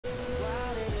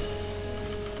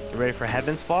You ready for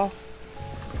Heaven's Fall?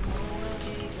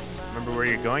 Remember where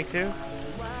you're going to?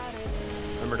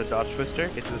 Remember to dodge Twister.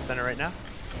 Get to the center right now.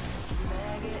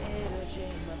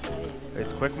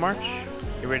 It's Quick March.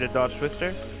 You ready to dodge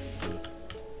Twister?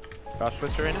 Dodge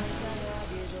Twister right now.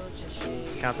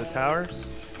 Count the towers.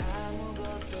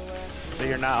 So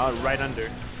you're not right under.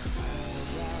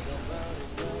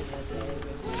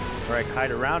 Alright,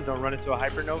 kite around. Don't run into a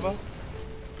hypernova.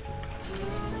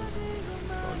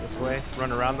 Going this way.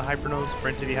 Run around the hypernova.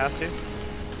 Sprint if you have to.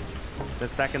 Then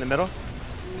stack in the middle.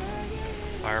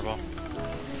 Fireball.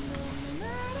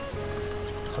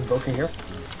 I'm broken here.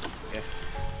 Okay.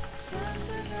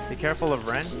 Be careful of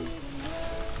Ren.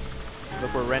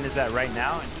 Look where Ren is at right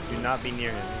now, and do not be near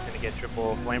him. He's gonna get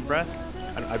triple flame breath.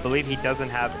 I believe he doesn't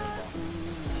have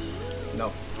it. No.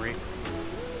 3.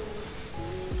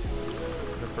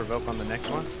 Gonna provoke on the next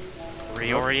one.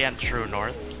 Reorient true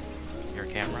north. Your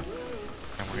camera.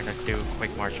 And we're gonna do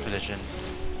quick march positions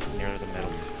near the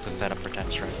middle to set up for 10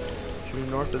 strike. True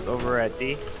north is over at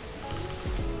D.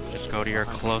 Just go to your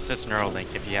closest neural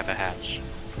link if you have a hatch.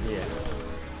 Yeah.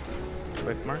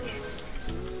 Quick march.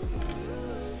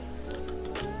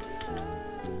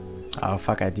 Oh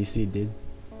fuck, I DC, dude.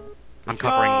 I'm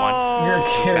covering one. You're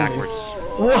kidding Backwards.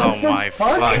 me. What Oh the my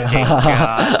fuck? fucking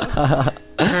god.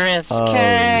 Chris Holy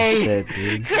K! shit,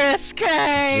 dude. Chris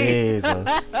K!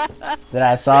 Jesus. Dude,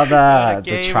 I saw the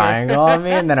gamer. triangle on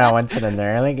me, and then I went to the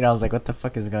Neuralink, and I was like, what the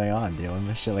fuck is going on, dude? Why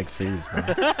my shit like freeze, bro?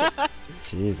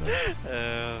 Jesus.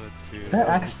 That's beautiful. Did that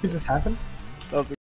actually just happen? That was